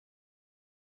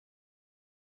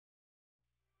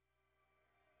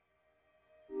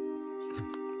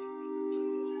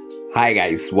Hi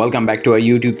guys, welcome back to our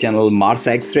YouTube channel Mars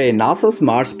Xray. NASA's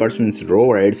Mars Perseverance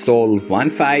rover Sol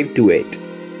 1528.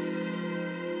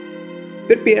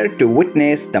 Prepare to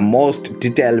witness the most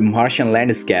detailed Martian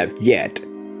landscape yet.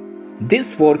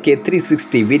 This 4K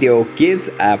 360 video gives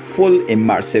a full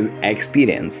immersive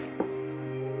experience.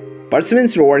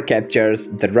 Perseverance rover captures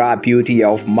the raw beauty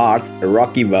of Mars'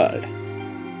 rocky world.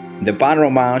 The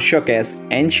panorama showcases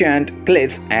ancient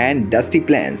cliffs and dusty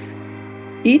plains.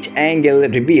 Each angle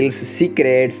reveals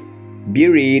secrets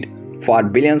buried for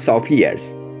billions of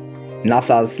years.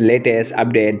 NASA's latest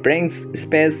update brings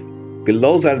space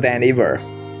closer than ever.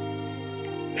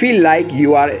 Feel like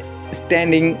you are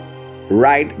standing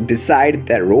right beside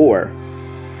the rover.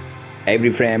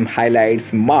 Every frame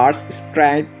highlights Mars'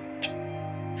 strange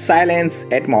silence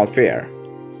atmosphere.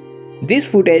 This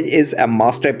footage is a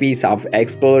masterpiece of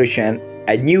exploration,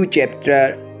 a new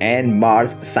chapter in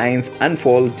Mars science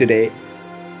unfolds today.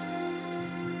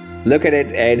 Look at it,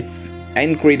 it's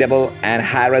incredible and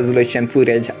high-resolution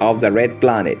footage of the red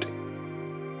planet.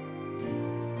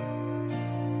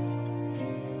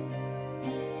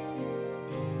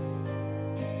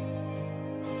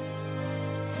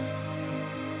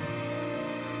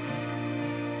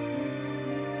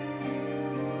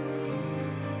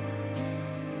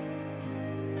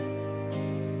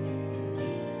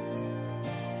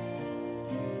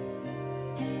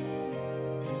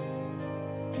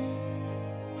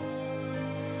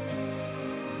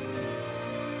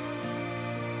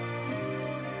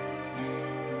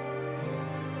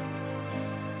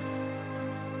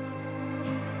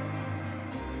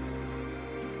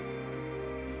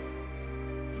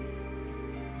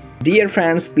 Dear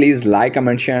friends, please like,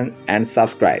 comment, share and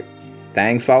subscribe.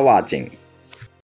 Thanks for watching.